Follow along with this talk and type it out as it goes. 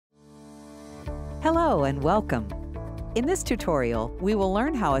Hello and welcome. In this tutorial, we will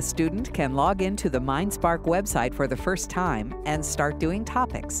learn how a student can log into the Mindspark website for the first time and start doing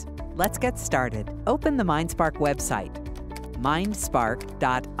topics. Let's get started. Open the Mindspark website,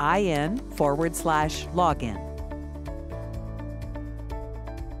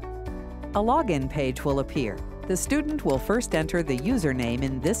 mindspark.in/login. A login page will appear. The student will first enter the username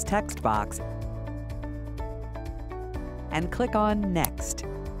in this text box and click on Next.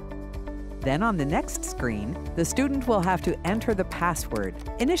 Then on the next screen, the student will have to enter the password.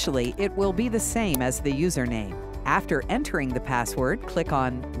 Initially, it will be the same as the username. After entering the password, click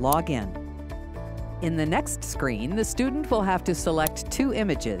on Login. In the next screen, the student will have to select two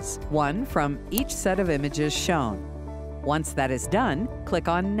images, one from each set of images shown. Once that is done, click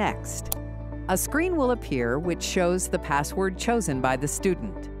on Next. A screen will appear which shows the password chosen by the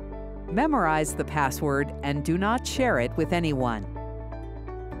student. Memorize the password and do not share it with anyone.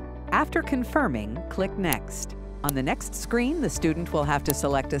 After confirming, click Next. On the next screen, the student will have to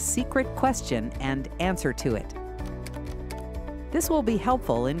select a secret question and answer to it. This will be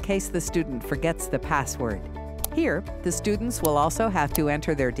helpful in case the student forgets the password. Here, the students will also have to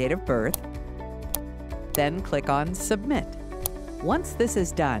enter their date of birth, then click on Submit. Once this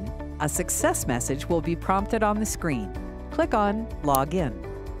is done, a success message will be prompted on the screen. Click on Login.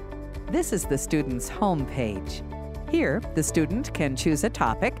 This is the student's home page. Here, the student can choose a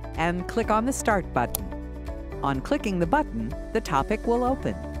topic and click on the Start button. On clicking the button, the topic will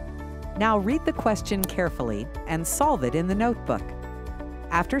open. Now read the question carefully and solve it in the notebook.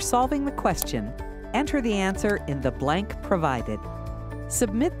 After solving the question, enter the answer in the blank provided.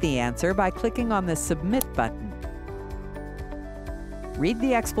 Submit the answer by clicking on the Submit button. Read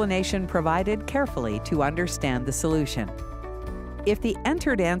the explanation provided carefully to understand the solution. If the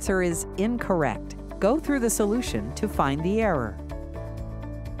entered answer is incorrect, go through the solution to find the error.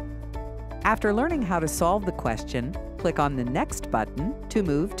 After learning how to solve the question, click on the Next button to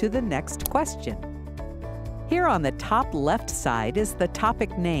move to the next question. Here on the top left side is the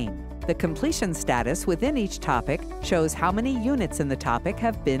topic name. The completion status within each topic shows how many units in the topic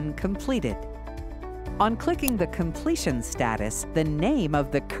have been completed. On clicking the completion status, the name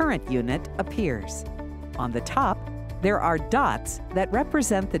of the current unit appears. On the top, there are dots that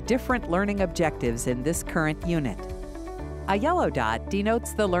represent the different learning objectives in this current unit. A yellow dot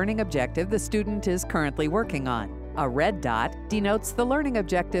denotes the learning objective the student is currently working on. A red dot denotes the learning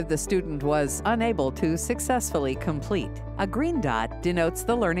objective the student was unable to successfully complete. A green dot denotes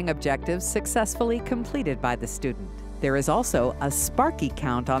the learning objectives successfully completed by the student. There is also a Sparky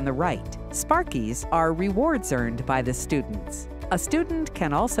count on the right. Sparkies are rewards earned by the students. A student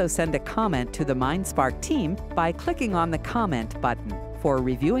can also send a comment to the Mindspark team by clicking on the Comment button. For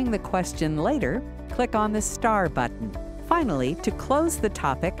reviewing the question later, click on the Star button. Finally, to close the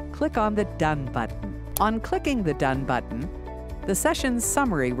topic, click on the Done button. On clicking the Done button, the session's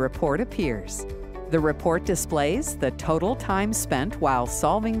summary report appears. The report displays the total time spent while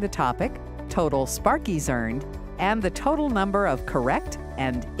solving the topic, total Sparkies earned, and the total number of correct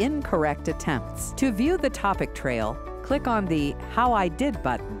and incorrect attempts. To view the topic trail, click on the How I Did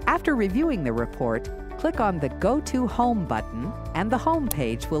button. After reviewing the report, click on the Go to Home button and the home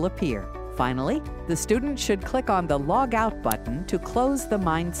page will appear. Finally, the student should click on the Log Out button to close the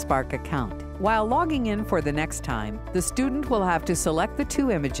Mindspark account. While logging in for the next time, the student will have to select the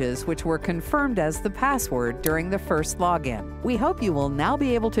two images which were confirmed as the password during the first login. We hope you will now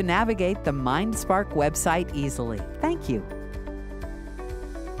be able to navigate the Mindspark website easily. Thank you.